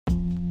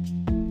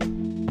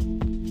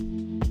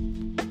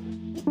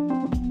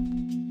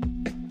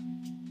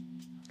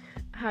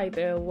Hi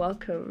there,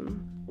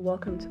 welcome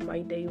to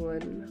my day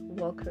one.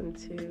 Welcome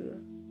to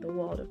the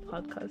world of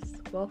podcasts.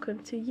 Welcome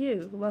to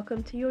you.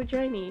 Welcome to your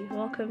journey.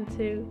 Welcome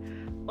to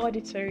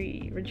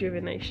auditory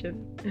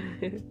rejuvenation.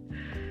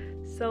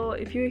 So,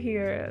 if you're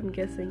here, I'm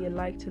guessing you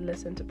like to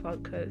listen to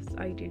podcasts.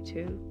 I do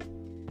too.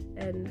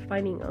 And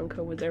finding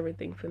Anchor was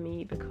everything for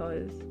me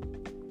because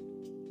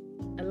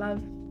I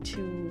love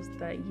tools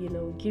that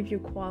give you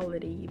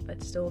quality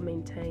but still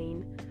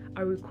maintain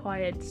a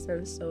required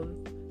sense of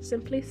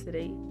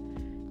simplicity.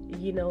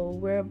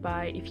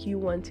 Whereby if you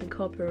want to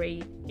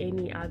incorporate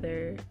any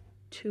other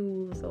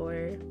tools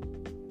or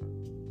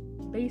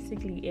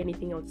basically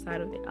anything outside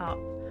of the app,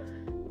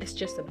 it's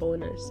just a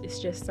bonus. It's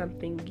just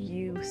something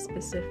you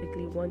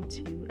specifically want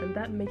to, and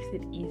that makes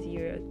it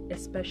easier,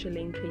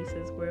 especially in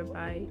cases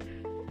whereby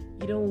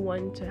you don't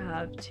want to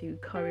have to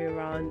carry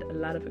around a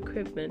lot of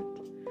equipment.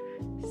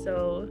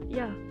 So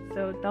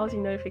that was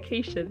your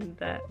notification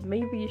that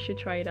maybe you should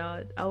try it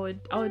out. I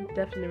would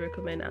definitely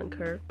recommend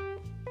Anchor,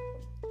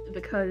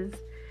 because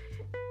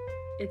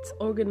it's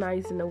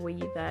organized in a way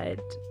that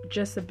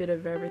just a bit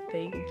of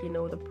everything,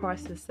 the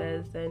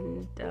processes,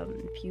 and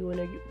if you want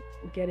to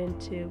get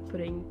into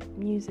putting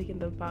music in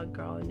the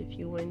background, if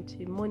you want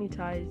to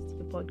monetize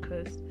your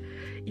podcast,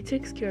 it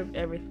takes care of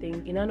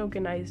everything in an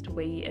organized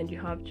way, and you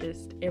have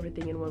just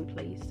everything in one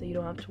place, so you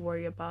don't have to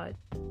worry about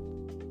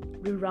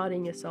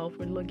rerouting yourself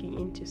or logging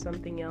into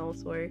something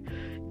else or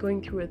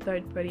going through a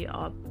third-party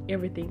app.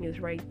 Everything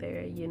is right there,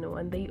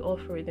 and they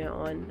offer their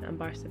own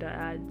ambassador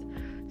ads.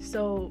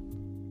 So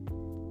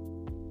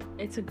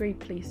it's a great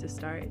place to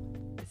start.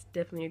 It's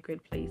definitely a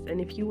great place. And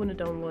if you want to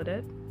download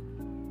it,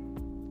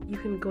 you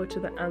can go to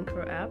the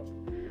Anchor app.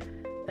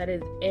 That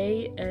is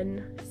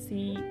ANCHOR.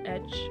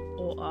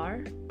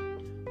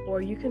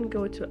 Or you can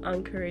go to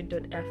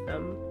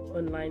anchor.fm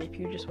online if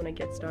you just want to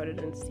get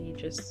started and see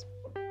just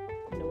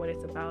what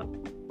it's about.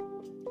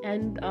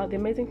 And the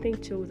amazing thing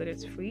too is that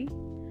it's free,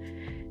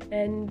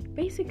 and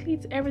basically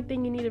it's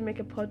everything you need to make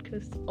a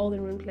podcast all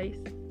in one place.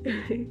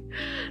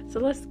 So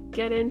let's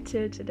get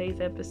into today's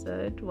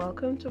episode.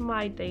 Welcome to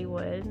my day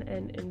one,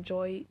 and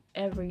enjoy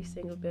every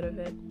single bit of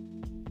it.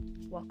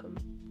 Welcome.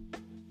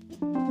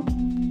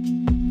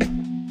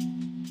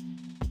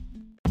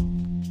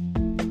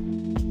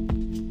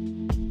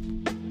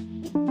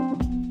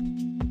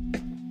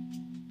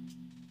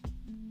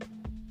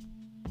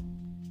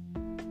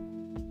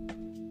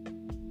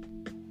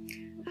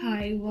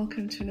 Hi,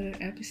 welcome to another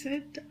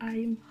episode.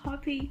 I'm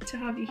happy to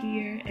have you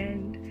here,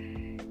 and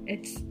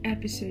it's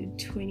episode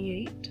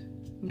 28,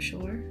 I'm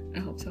sure. I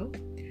hope so.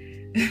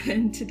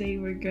 And today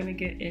we're gonna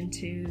get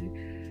into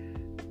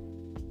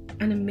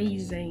an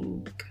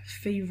amazing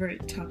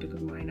favorite topic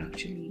of mine.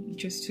 Actually, it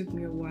just took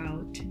me a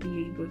while to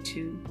be able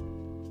to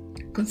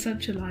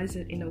conceptualize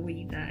it in a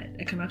way that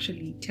I can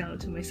actually tell it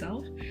to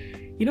myself.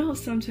 You know how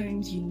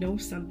sometimes you know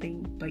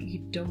something but you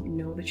don't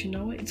know that you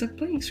know it? It's like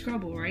playing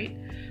Scrabble, right?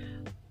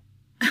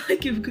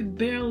 Like you could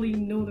barely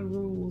know the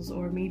rules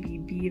or maybe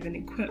be even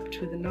equipped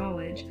with the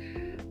knowledge,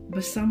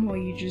 but somehow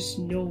you just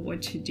know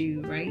what to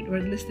do, right? Or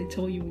at least they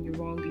tell you when you're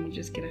wrong and you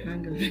just get a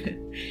hang of it.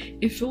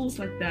 It feels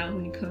like that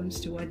when it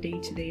comes to our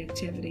day-to-day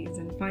activities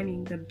and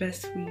finding the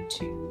best way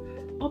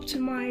to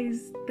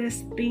optimize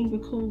this thing we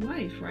call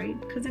life, right?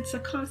 Because it's a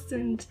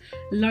constant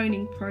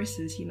learning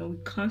process. We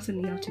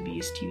constantly have to be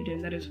a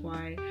student. That is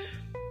why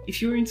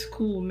if you're in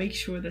school, make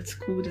sure that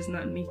school does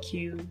not make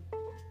you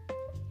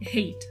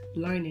hate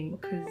learning,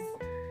 because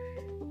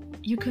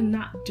you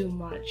cannot do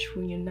much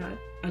when you're not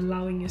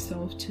allowing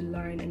yourself to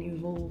learn and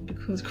evolve.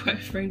 Because quite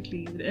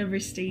frankly, with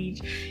every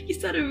stage you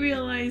start to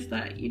realize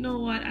that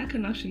I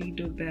can actually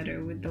do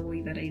better with the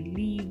way that I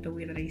live, the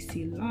way that I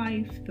see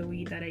life, the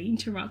way that I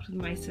interact with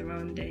my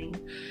surroundings,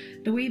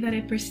 the way that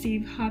I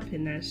perceive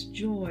happiness,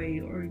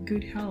 joy, or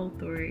good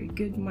health, or a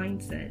good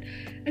mindset.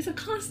 It's a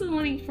constant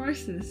learning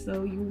process,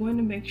 so you want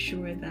to make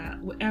sure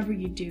that whatever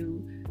you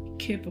do,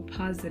 keep a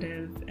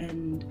positive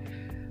and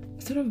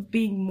sort of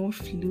being more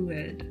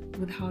fluid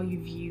with how you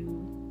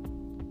view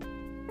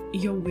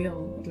your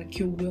will, like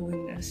your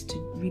willingness to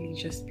really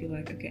just be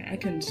like, okay, I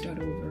can start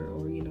over,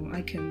 or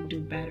I can do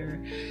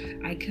better,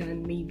 I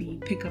can maybe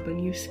pick up a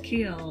new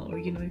skill, or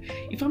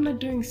if I'm not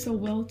doing so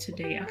well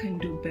today, I can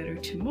do better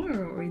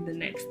tomorrow or in the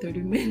next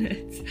 30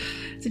 minutes.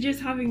 So just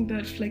having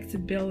that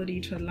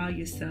flexibility to allow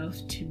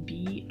yourself to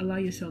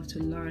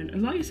learn,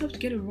 allow yourself to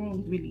get it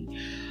wrong, really.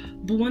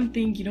 But one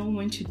thing you don't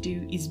want to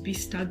do is be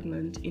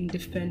stagnant in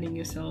defending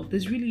yourself.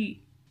 There's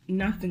really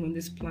nothing on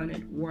this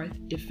planet worth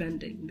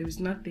defending. There's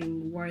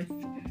nothing worth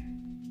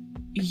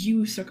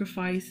you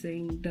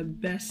sacrificing the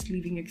best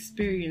living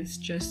experience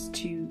just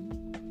to,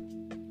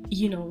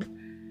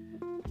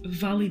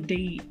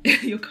 validate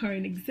your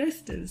current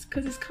existence,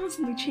 because it's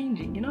constantly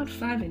changing. You're not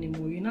 5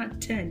 anymore, you're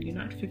not 10, you're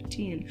not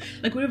 15.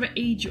 Like whatever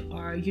age you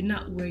are, you're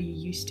not where you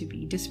used to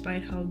be.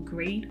 Despite how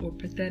great or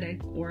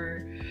pathetic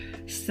or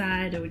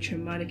sad or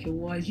traumatic it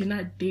was, you're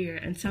not there.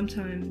 And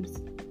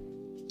sometimes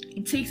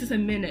it takes us a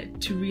minute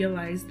to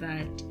realize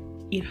that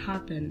it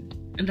happened,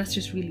 and that's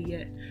just really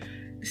it.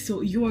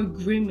 So your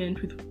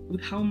agreement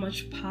with how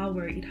much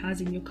power it has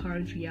in your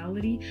current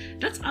reality,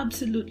 that's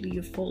absolutely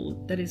your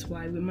fault. That is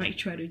why we might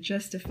try to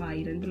justify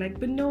it and be like,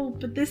 but no,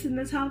 but this and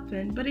this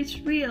happened, but it's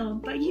real,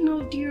 but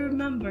do you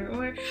remember?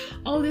 Or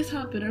all this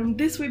happened, or I'm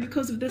this way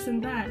because of this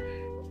and that.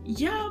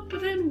 Yeah,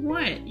 but then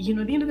what? At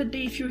the end of the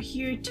day, if you're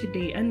here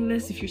today,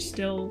 unless if you're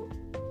still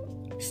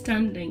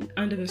standing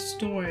under the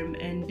storm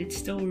and it's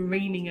still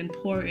raining and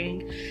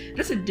pouring,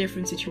 that's a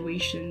different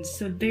situation.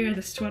 So there,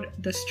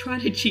 the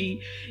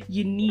strategy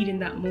you need in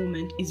that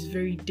moment is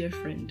very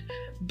different.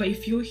 But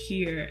if you're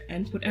here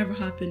and whatever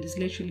happened is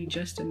literally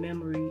just a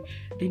memory,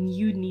 then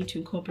you need to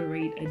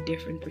incorporate a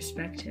different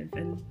perspective.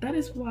 And that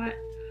is what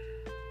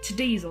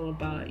today is all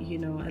about.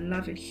 I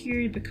love it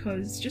here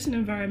because it's just an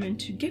environment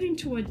to get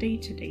into our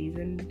day-to-days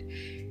and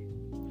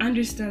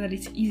understand that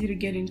it's easy to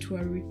get into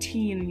a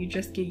routine and you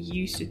just get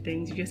used to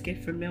things, you just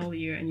get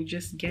familiar and you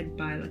just get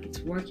by like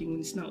it's working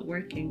when it's not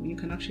working, when you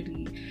can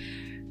actually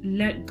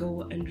let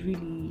go and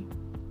really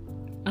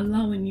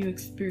allow a new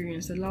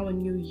experience, allow a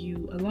new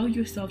you, allow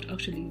yourself to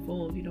actually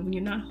evolve. When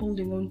you're not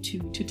holding on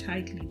too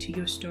tightly to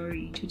your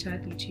story, too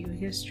tightly to your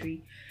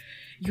history,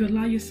 you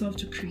allow yourself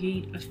to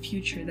create a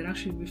future that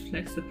actually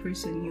reflects the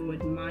person you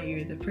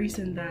admire, the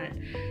person that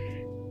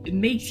it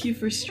makes you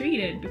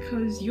frustrated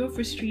because you're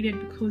frustrated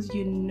because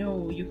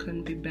you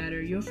can be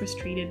better. You're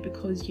frustrated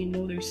because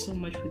there's so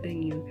much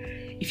within you.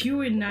 If you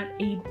were not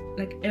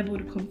able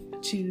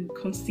to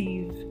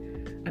conceive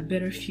a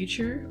better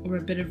future or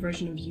a better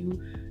version of you,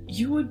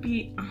 you would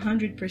be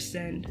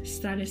 100%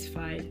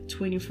 satisfied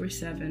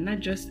 24/7, not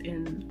just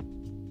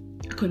in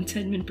a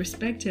contentment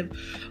perspective,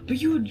 but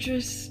you would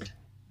just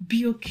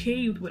be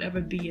okay with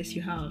whatever BS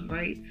you have,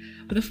 right?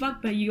 But the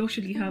fact that you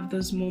actually have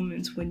those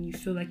moments when you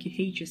feel like you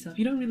hate yourself,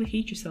 you don't really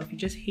hate yourself, you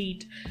just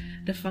hate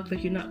the fact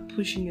that you're not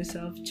pushing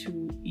yourself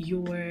to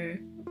your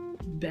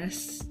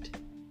best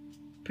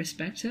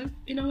perspective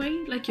in a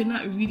way. Like you're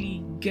not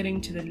really getting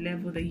to the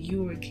level that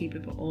you are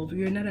capable of.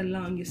 You're not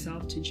allowing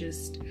yourself to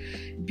just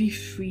be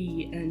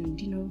free and,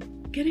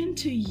 get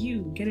into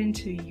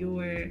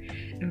your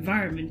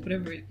environment,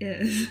 whatever it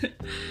is.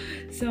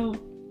 So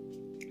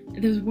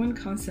there's one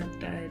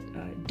concept that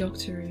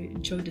Dr.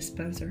 Joe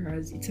Dispenza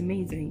has. It's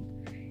amazing.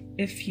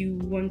 If you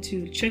want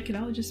to check it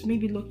out, just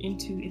maybe look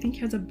into, I think he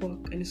has a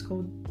book and it's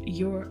called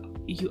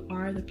You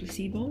Are the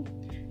Placebo.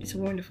 It's a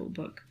wonderful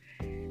book.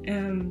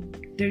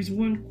 There's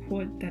one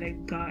quote that I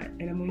got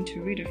and I'm going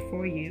to read it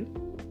for you.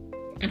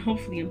 And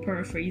hopefully I'm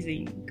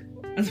paraphrasing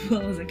as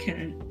well as I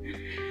can.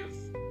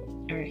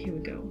 Alright, here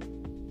we go.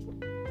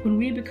 When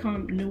we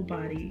become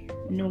nobody,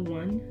 no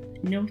one,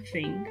 no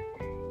thing,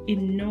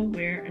 in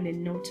nowhere and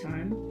in no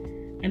time,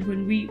 and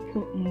when we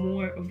put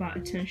more of our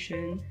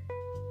attention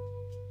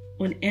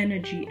on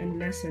energy and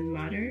less on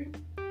matter,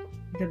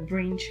 the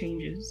brain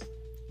changes.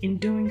 In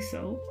doing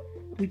so,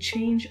 we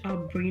change our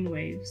brain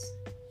waves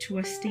to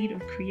a state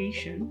of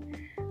creation,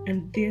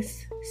 and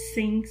this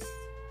syncs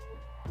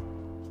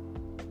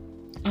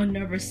our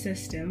nervous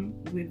system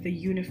with the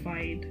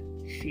unified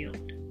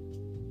field.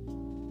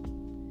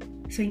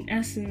 So in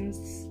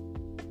essence,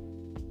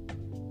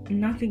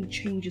 nothing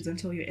changes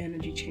until your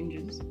energy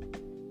changes.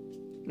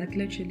 Like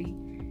literally,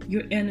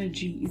 your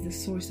energy is the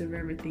source of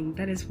everything.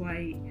 That is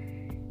why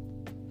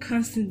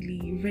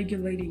constantly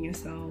regulating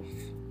yourself,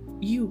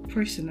 you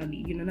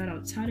personally, not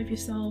outside of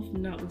yourself,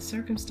 not with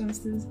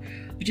circumstances,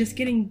 but just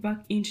getting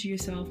back into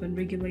yourself and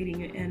regulating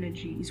your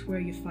energy is where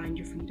you find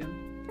your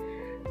freedom.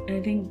 And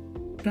I think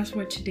that's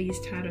what today's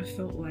title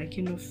felt like,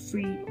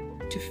 free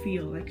to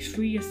feel, like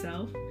free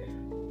yourself.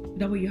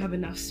 That way you have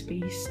enough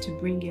space to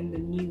bring in the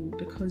new,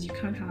 because you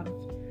can't have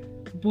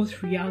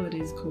both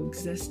realities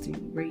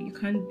coexisting, right? You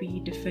can't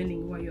be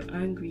defending why you're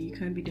angry. You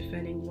can't be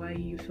defending why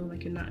you feel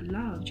like you're not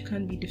loved. You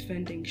can't be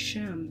defending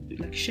shame.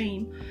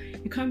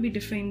 You can't be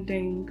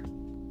defending,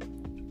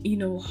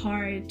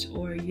 heart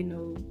or,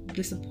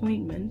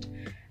 disappointment.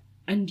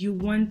 And you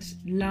want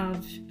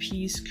love,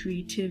 peace,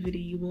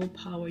 creativity,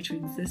 willpower to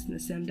exist in the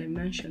same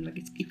dimension.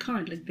 It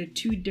can't. They're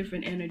two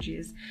different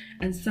energies,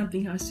 and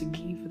something has to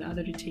give for the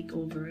other to take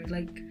over.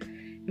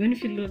 Even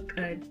if you look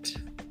at,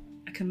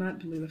 I cannot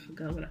believe I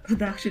forgot what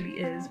that actually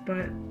is,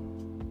 but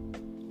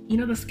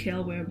the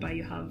scale whereby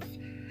you have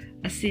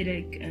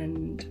acidic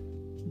and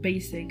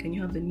basic, and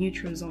you have the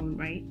neutral zone,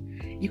 right?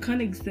 You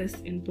can't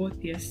exist in both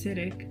the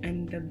acidic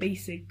and the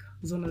basic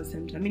zone at the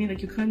same time. Meaning,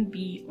 you can't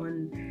be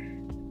on,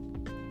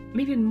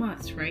 maybe in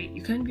maths, right?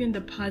 You can't be on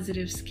the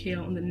positive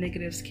scale and the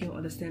negative scale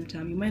at the same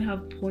time. You might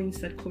have points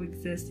that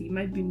coexist. You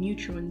might be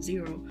neutral and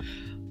zero,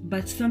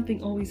 but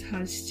something always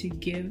has to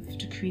give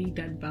to create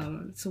that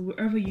balance. So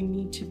wherever you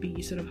need to be,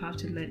 you sort of have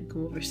to let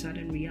go of a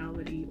certain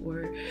reality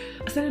or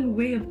a certain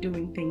way of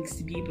doing things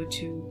to be able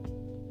to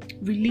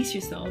release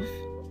yourself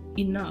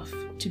enough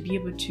to be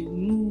able to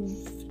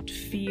move,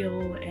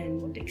 feel,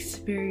 and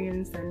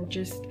experience and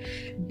just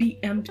be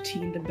empty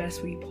in the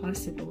best way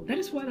possible. That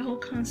is why the whole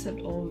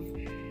concept of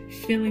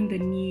feeling the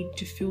need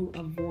to fill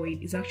a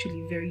void is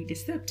actually very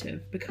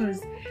deceptive,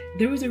 because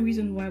there is a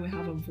reason why we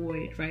have a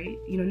void, right?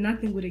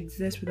 Nothing would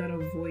exist without a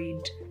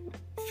void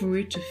for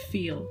it to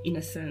feel, in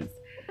a sense.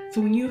 So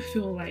when you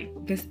feel like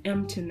this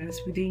emptiness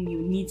within you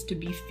needs to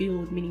be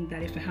filled, meaning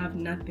that if I have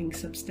nothing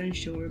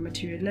substantial or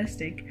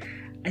materialistic,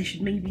 I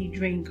should maybe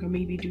drink or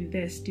maybe do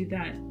this, do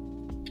that.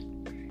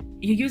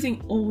 You're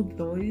using all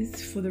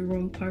those for the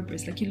wrong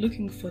purpose. Like, you're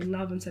looking for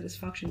love and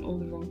satisfaction in all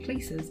the wrong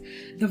places.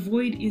 The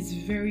void is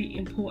very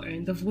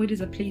important. The void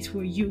is a place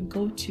where you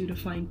go to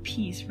find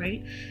peace,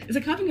 right? It's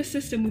like having a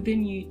system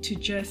within you to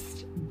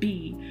just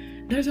be.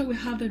 That's why we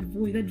have that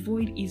void. That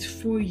void is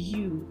for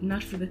you,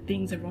 not for the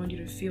things around you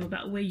to feel.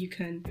 That way you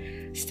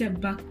can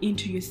step back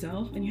into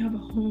yourself and you have a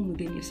home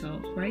within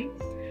yourself, right?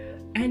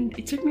 And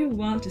it took me a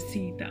while to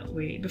see it that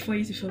way. Before I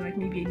used to feel like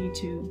maybe I need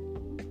to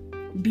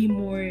be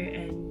more,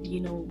 and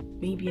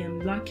maybe I'm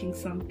lacking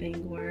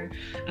something, or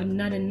I'm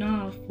not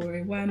enough,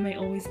 or why am I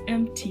always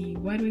empty?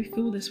 Why do I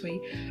feel this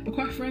way? But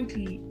quite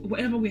frankly,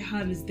 whatever we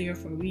have is there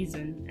for a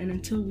reason, and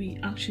until we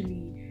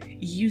actually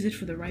use it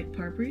for the right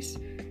purpose,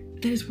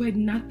 that is why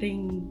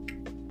nothing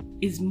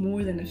is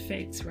more than a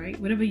fix, right?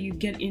 Whatever you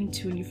get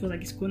into and you feel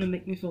like it's going to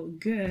make me feel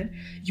good,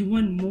 you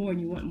want more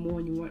and you want more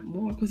and you want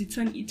more, because it's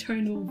an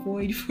eternal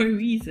void for a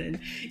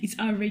reason. It's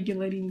our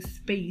regulating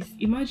space.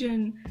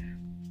 Imagine,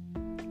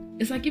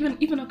 it's like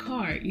even a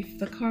car. If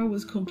the car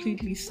was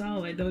completely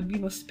solid, there would be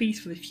no space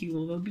for the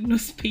fuel, there would be no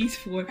space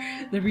for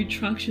the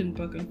retraction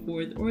back and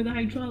forth, or the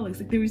hydraulics.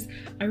 Like, there is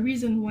a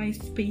reason why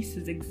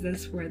spaces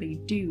exist where they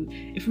do.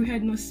 If we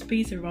had no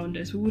space around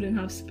us, we wouldn't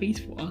have space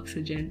for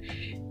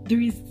oxygen.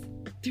 There is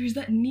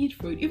that need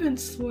for it. Even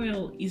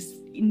soil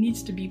it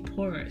needs to be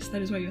porous.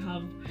 That is why you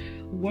have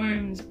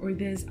worms, or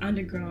there's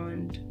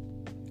underground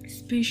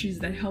species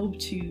that help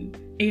to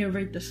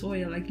aerate the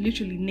soil. Like,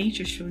 literally,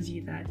 nature shows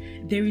you that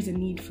there is a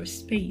need for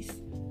space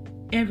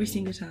every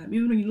single time.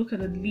 Even when you look at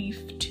a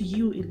leaf, to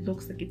you it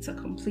looks like it's a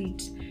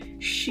complete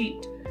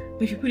sheet,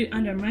 but if you put it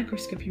under a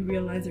microscope, you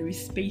realize there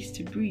is space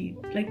to breathe.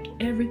 Like,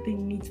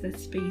 everything needs that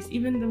space.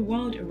 Even the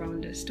world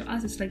around us, to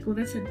us it's like, oh,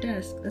 that's a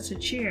desk, that's a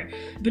chair,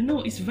 but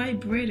no, it's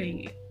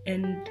vibrating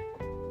and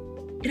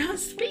it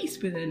has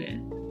space within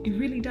it. It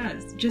really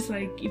does. Just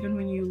like even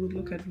when you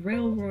look at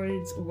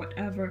railroads or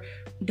whatever,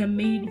 they're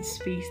made in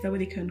space. That way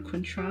they can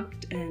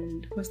contract,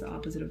 and what's the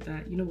opposite of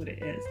that? You know what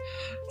it is.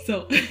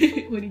 So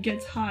when it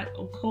gets hot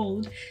or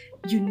cold,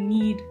 you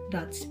need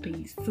that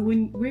space. So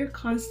when we're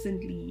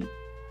constantly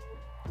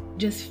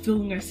just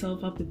filling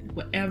ourselves up with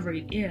whatever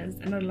it is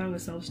and not allowing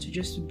ourselves to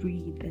just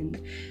breathe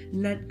and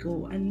let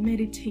go and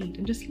meditate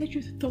and just let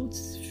your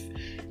thoughts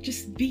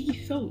just be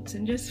thoughts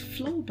and just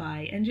flow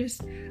by and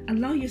just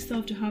allow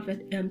yourself to have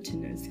that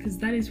emptiness, because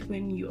that is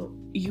when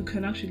you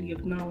can actually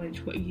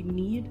acknowledge what you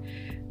need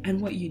and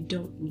what you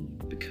don't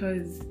need.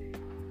 Because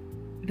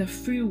the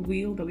free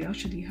will that we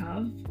actually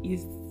have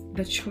is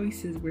the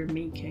choices we're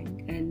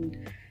making,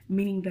 and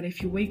meaning that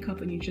if you wake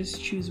up and you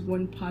just choose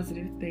one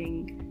positive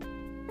thing,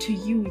 to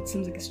you it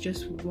seems like it's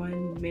just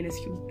one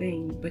minuscule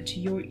thing, but to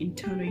your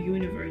internal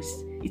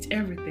universe it's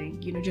everything.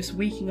 Just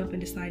waking up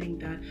and deciding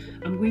that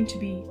I'm going to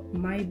be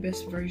my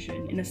best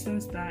version, in a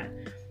sense that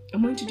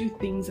I'm going to do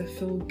things that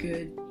feel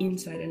good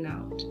inside and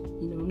out.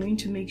 I'm going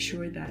to make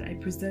sure that I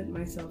present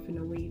myself in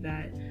a way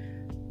that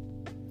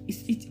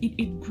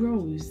it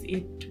grows,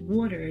 it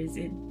waters,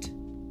 it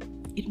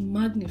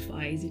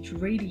magnifies, it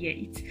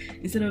radiates,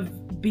 instead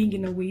of being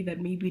in a way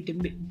that maybe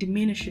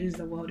diminishes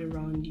the world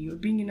around you, or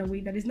being in a way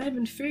that is not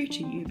even fair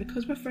to you.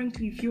 Because, quite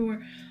frankly, if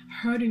you're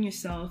hurting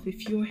yourself,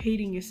 if you're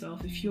hating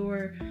yourself, if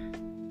you're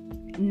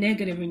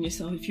negative in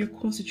yourself, if you're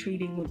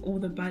concentrating on all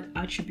the bad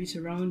attributes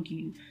around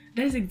you,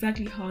 that is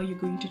exactly how you're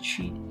going to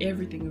treat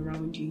everything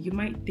around you. You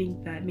might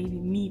think that maybe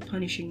me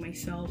punishing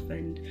myself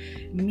and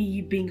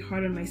me being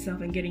hard on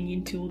myself and getting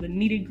into all the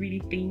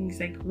nitty-gritty things,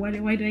 like why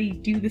did I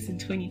do this in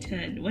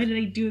 2010? Why did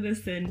I do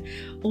this in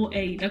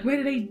 2008? Like, why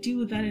did I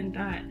do that and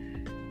that?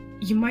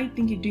 You might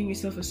think you're doing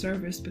yourself a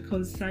service,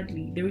 because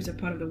sadly there is a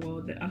part of the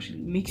world that actually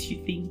makes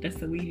you think that's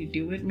the way to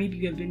do it. Maybe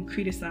you have been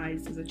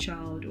criticized as a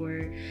child,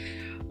 or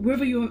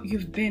wherever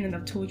you've been, and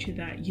I've told you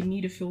that you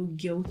need to feel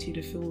guilty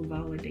to feel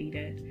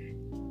validated.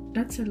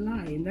 That's a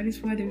lie, and that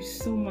is why there's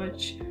so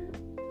much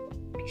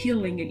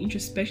healing and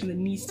introspection that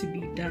needs to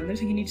be done.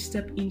 That's why you need to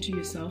step into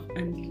yourself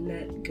and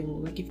let go.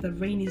 Like, if the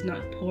rain is not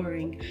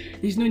pouring,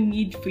 there's no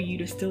need for you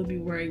to still be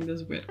wearing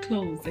those wet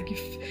clothes. Like,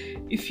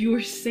 if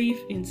you're safe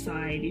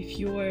inside, if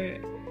you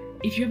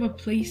have a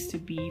place to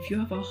be, if you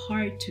have a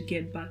heart to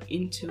get back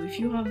into, if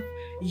you have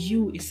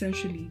you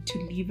essentially to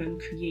live and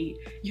create,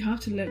 you have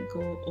to let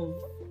go of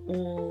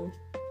all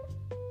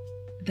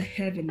the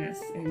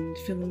heaviness and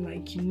feeling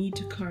like you need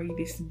to carry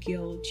this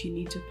guilt, you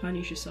need to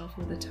punish yourself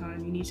all the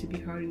time, you need to be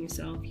hard on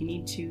yourself, you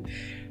need to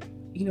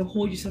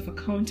hold yourself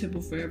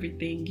accountable for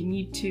everything.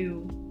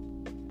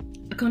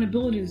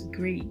 Accountability is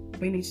great,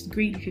 but it's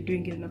great if you're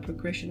doing it in a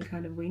progression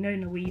kind of way, not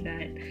in a way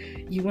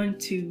that you want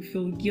to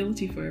feel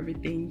guilty for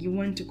everything. You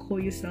want to call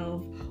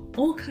yourself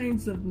all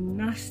kinds of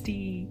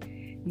nasty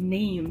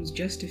names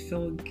just to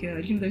feel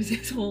good. There's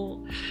this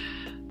whole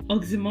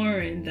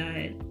oxymoron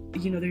that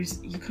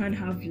you can't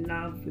have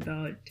love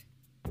without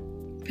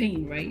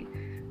pain, right?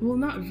 Well,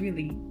 not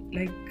really.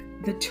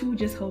 Like, the two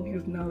just help you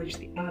acknowledge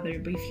the other.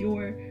 But if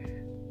you're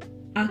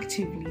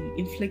actively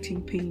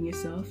inflicting pain in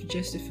yourself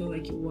just to feel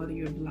like you're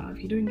worthy of love.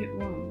 You're doing it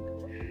wrong.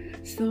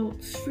 So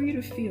free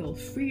to feel,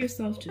 free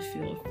yourself to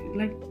feel.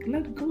 Like,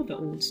 let go of the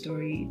old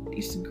story.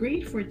 It's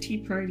great for a tea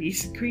party,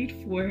 it's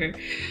great for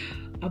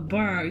a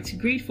bar, it's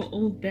great for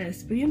old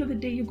best, but at the end of the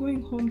day, you're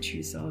going home to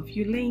yourself.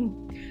 You're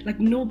laying, like,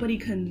 nobody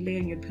can lay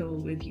on your pillow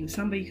with you.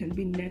 Somebody can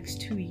be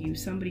next to you,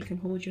 somebody can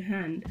hold your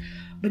hand,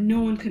 but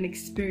no one can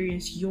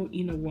experience your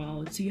inner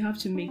world. So you have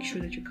to make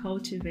sure that you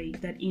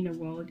cultivate that inner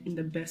world in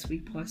the best way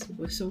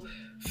possible. So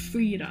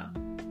free it up.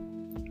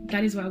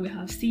 That is why we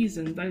have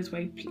seasons. That is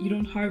why you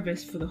don't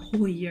harvest for the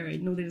whole year. I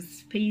know there's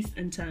space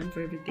and time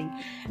for everything.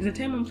 There's a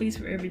time and place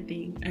for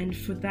everything. And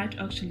for that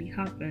to actually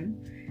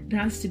happen, there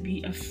has to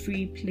be a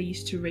free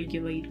place to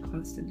regulate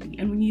constantly.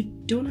 And when you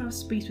don't have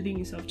space within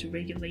yourself to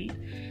regulate,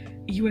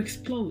 you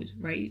explode,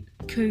 right?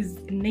 Because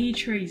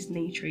nature is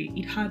nature.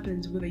 It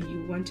happens whether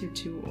you want it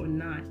to or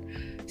not.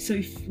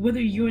 So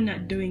whether you're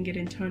not doing it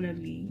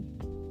internally,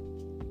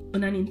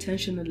 on an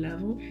intentional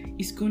level,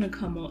 it's gonna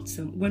come out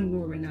one way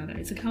or another.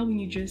 It's like how when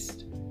you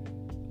just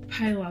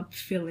pile up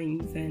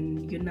feelings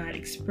and you're not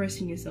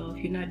expressing yourself,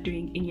 you're not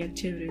doing any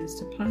activities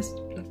to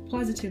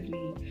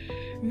positively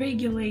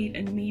regulate,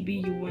 and maybe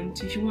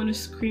if you want to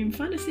scream,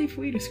 find a safe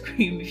way to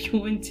scream. If you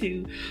want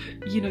to,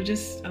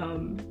 just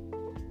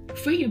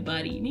free your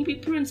body, maybe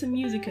put on some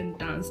music and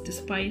dance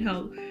despite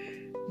how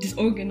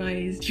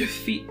disorganized your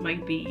feet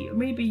might be. Or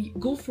maybe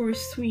go for a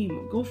swim,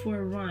 or go for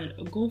a run,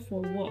 or go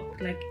for a walk,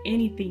 like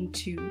anything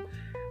to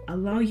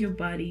allow your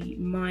body,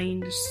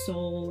 mind,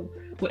 soul,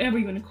 whatever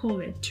you want to call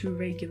it, to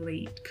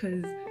regulate.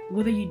 Because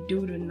whether you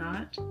do it or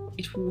not,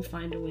 it will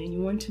find a way, and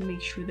you want to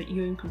make sure that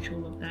you're in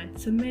control of that.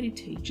 So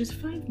meditate, just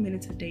 5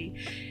 minutes a day.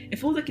 It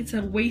feels like it's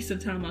a waste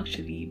of time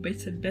actually, but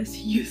it's the best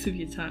use of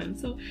your time.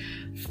 So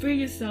free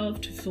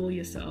yourself to feel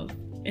yourself.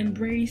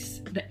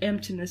 Embrace the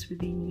emptiness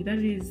within you.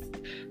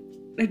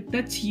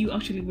 That's you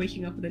actually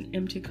waking up with an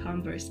empty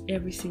canvas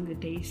every single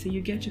day. So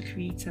you get to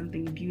create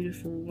something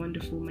beautiful,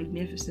 wonderful,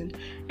 magnificent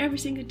every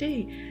single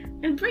day.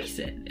 Embrace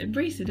it.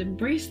 Embrace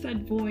that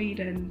void,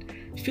 and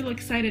feel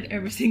excited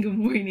every single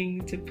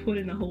morning to put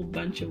in a whole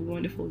bunch of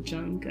wonderful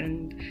junk.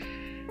 And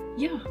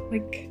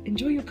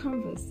enjoy your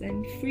canvas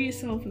and free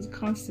yourself as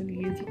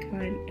constantly as you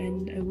can.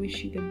 And I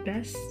wish you the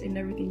best in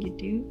everything you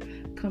do.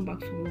 Come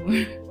back for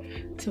more.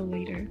 Till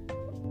later.